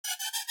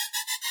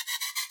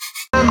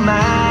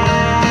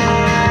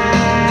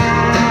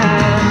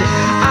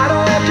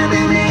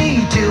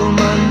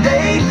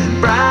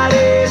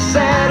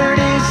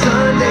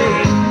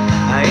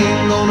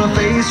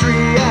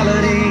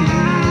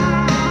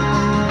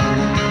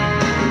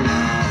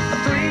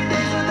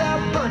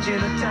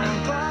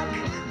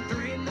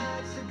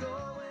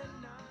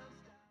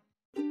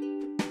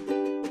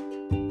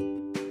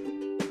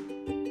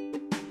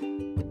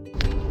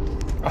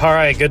All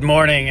right, good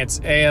morning. It's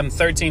AM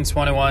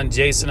 1321,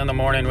 Jason in the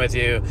morning with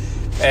you.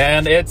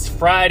 And it's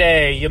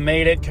Friday. You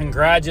made it.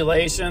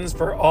 Congratulations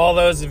for all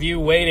those of you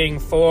waiting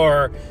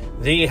for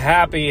the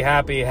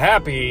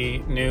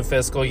happy new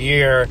fiscal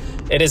year.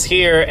 It is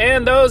here.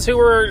 And those who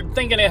were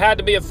thinking it had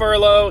to be a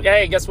furlough,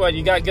 hey, guess what?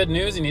 You got good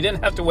news and you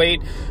didn't have to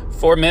wait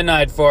for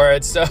midnight for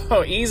it.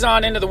 So ease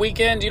on into the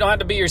weekend. You don't have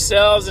to be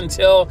yourselves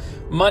until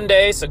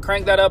Monday. So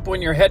crank that up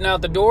when you're heading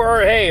out the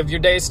door. Or hey, if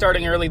your day's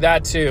starting early,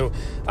 that too.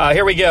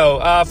 Here we go.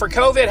 For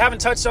COVID, haven't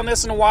touched on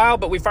this in a while,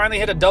 but we finally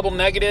hit a double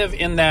negative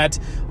in that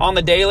on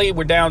the daily,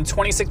 we're down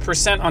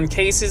 26% on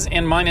cases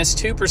and minus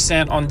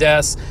 2% on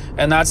deaths,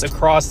 and that's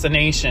across the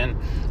nation.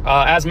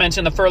 As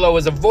mentioned, the furlough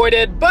was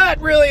avoided, but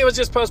really it was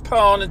just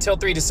postponed until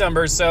 3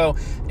 December. So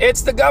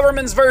it's the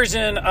government's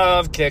version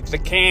of kick the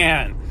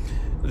can.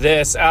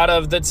 This out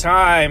of the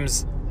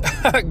Times.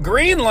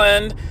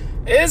 Greenland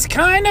is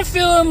kind of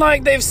feeling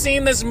like they've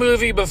seen this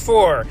movie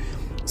before.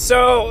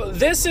 So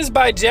this is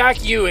by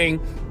Jack Ewing.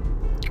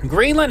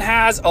 Greenland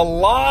has a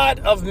lot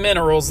of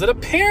minerals that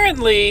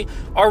apparently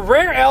are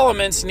rare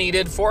elements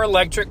needed for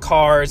electric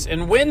cars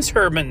and wind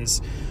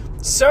turbines.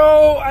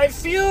 So I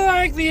feel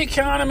like the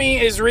economy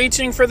is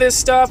reaching for this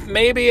stuff.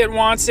 Maybe it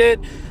wants it.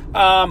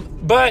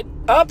 But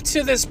up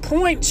to this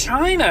point,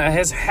 China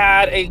has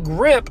had a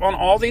grip on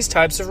all these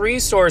types of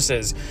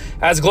resources.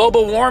 As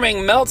global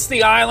warming melts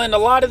the island, a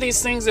lot of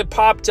these things have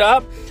popped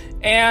up.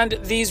 And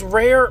these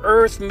rare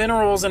earth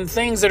minerals and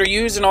things that are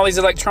used in all these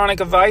electronic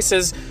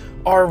devices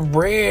are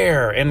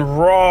rare and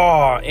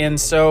raw. And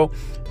so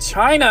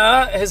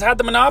China has had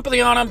the monopoly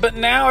on them, but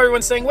now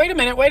everyone's saying, wait a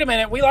minute,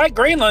 we like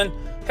Greenland.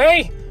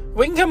 Hey,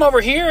 we can come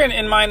over here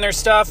and mine their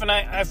stuff. And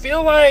I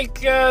feel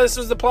like this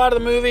was the plot of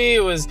the movie.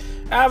 It was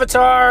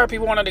Avatar.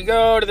 People wanted to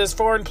go to this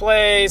foreign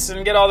place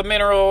and get all the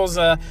minerals,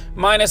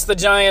 minus the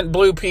giant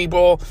blue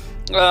people.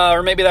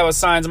 Or maybe that was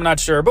signs, I'm not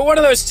sure. But one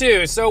of those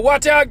two. So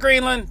watch out,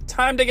 Greenland.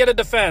 Time to get a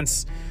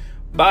defense.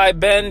 By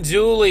Ben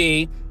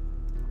Dooley.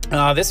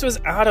 This was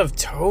out of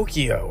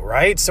Tokyo,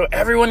 right? So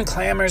everyone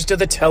clamors to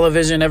the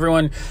television.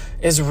 Everyone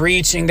is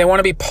reaching. They want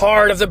to be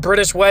part of the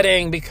British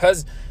wedding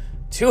because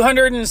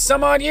 200 and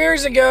some odd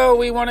years ago,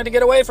 we wanted to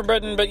get away from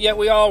Britain, but yet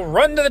we all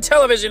run to the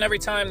television every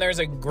time there's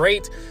a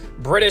great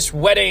British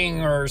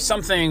wedding or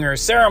something or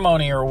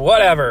ceremony or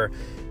whatever.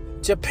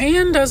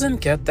 Japan doesn't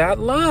get that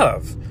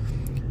love.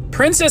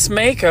 Princess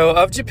Mako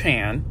of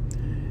Japan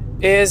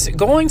is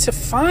going to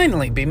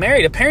finally be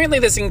married. Apparently,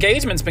 this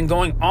engagement's been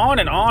going on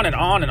and on and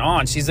on and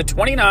on. She's the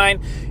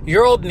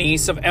 29-year-old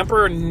niece of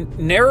Emperor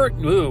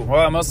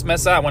I almost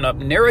messed that one up.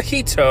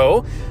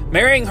 Naruhito,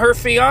 marrying her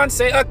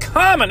fiance, a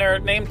commoner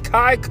named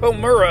Kai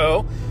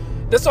Komuro.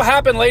 This will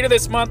happen later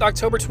this month,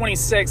 October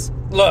 26th.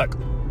 Look,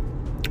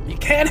 you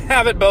can't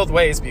have it both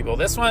ways, people.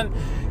 This one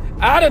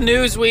out of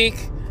Newsweek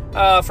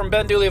from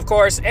Ben Dooley, of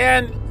course.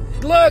 And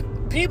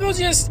look, people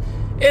just...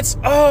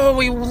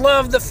 we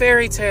love the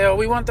fairy tale.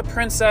 We want the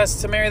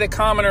princess to marry the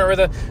commoner or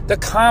the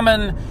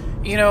common,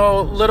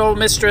 little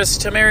mistress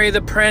to marry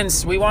the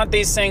prince. We want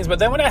these things. But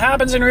then when it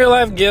happens in real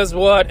life, guess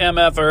what,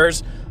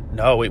 MFers?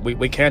 No,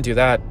 we can't do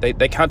that.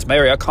 They can't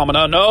marry a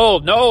commoner.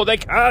 No, they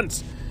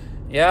can't.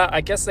 Yeah, I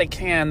guess they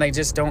can. They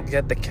just don't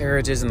get the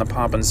carriages and the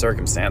pomp and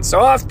circumstance. So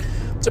off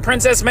to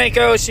Princess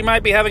Mako. She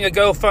might be having a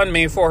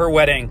GoFundMe for her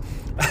wedding.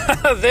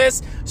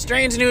 This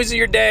strange news of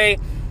your day.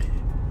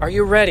 Are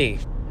you ready?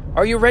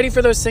 Are you ready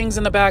for those things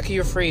in the back of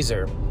your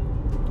freezer?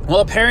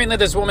 Well, apparently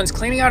this woman's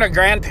cleaning out her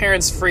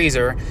grandparents'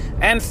 freezer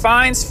and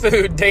finds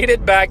food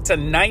dated back to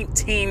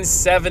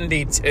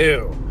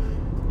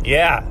 1972.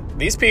 Yeah,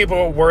 these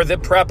people were the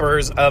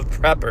preppers of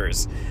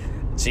preppers.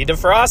 She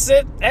defrosts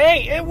it.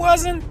 Hey, it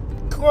wasn't,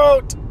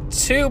 quote,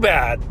 too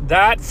bad.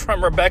 That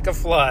from Rebecca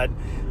Flood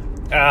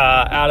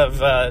out of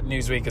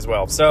Newsweek as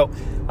well. So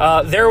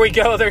there we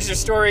go. There's your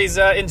stories.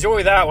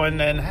 Enjoy that one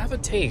and have a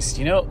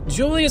taste.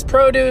 Julia's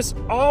produce,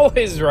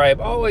 always ripe,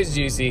 always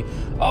juicy,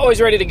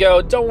 always ready to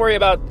go. Don't worry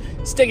about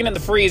sticking in the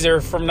freezer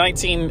from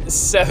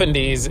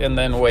 1970s and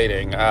then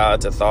waiting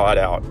to thaw it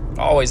out.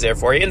 Always there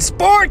for you. And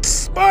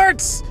sports.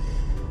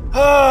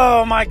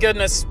 Oh my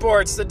goodness,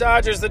 sports. The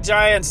Dodgers, the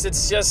Giants.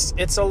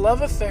 It's a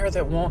love affair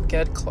that won't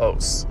get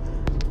close.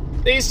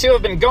 These two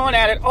have been going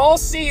at it all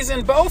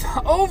season, both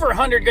over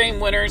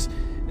 100-game winners.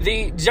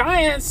 The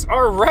Giants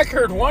are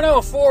record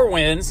 104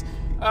 wins.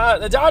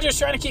 The Dodgers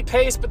trying to keep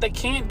pace, but they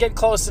can't get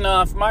close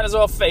enough. Might as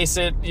well face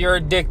it. You're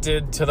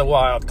addicted to the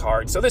wild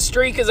card. So the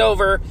streak is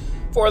over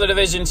for the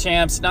division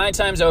champs. 9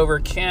 times over.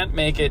 Can't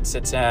make it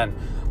to 10.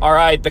 All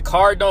right, the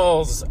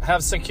Cardinals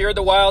have secured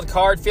the wild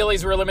card.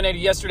 Phillies were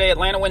eliminated yesterday.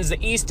 Atlanta wins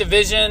the East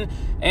Division.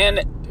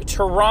 And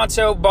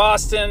Toronto,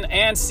 Boston,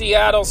 and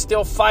Seattle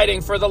still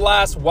fighting for the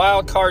last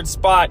wild card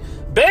spot.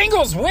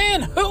 Bengals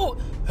win.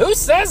 Who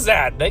says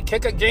that? They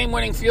kick a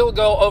game-winning field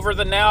goal over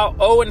the now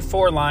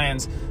 0-4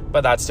 Lions,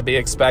 but that's to be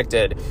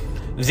expected.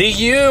 The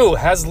U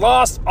has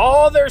lost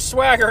all their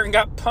swagger and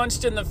got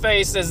punched in the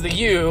face as the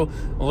U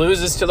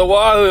loses to the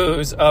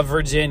Wahoos of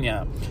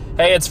Virginia.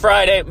 Hey, it's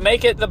Friday.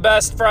 Make it the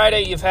best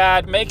Friday you've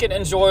had. Make it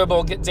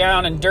enjoyable. Get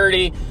down and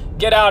dirty.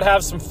 Get out,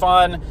 have some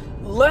fun.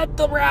 let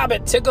the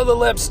rabbit tickle the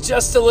lips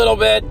just a little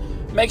bit.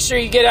 Make sure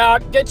you get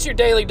out, get your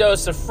daily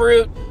dose of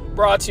fruit,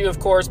 brought to you, of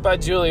course, by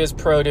Julia's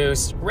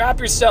Produce. Wrap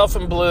yourself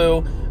in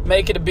blue,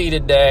 make it a beat a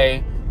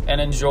day,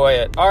 and enjoy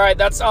it. All right,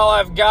 that's all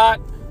I've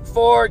got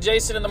for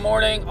Jason in the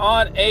Morning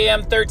on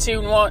AM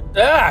 1321.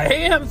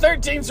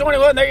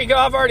 There you go.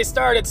 I've already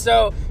started,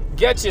 so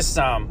get you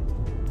some.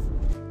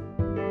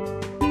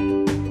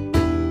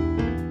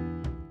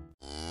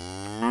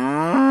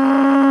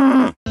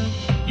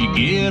 You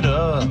get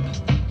up,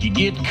 you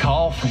get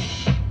coffee,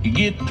 you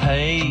get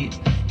paid,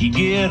 you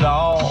get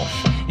off,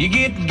 you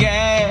get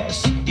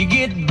gas, you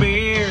get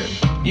beer,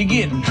 you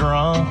get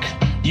drunk,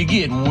 you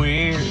get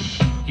weird,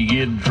 you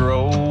get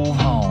drove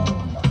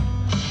home,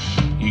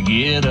 you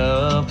get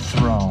up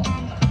thrown,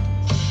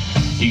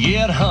 you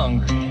get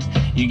hungry,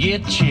 you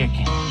get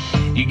chicken,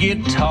 you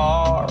get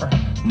tar,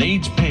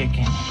 needs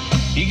picking,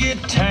 you get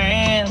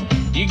tan,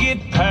 you get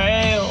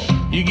pale,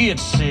 you get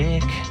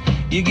sick,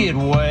 you get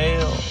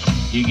well,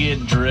 you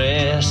get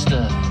dressed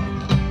up,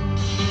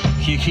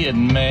 you get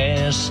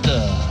messed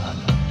up.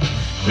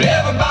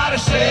 Everybody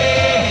say,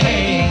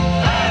 hey.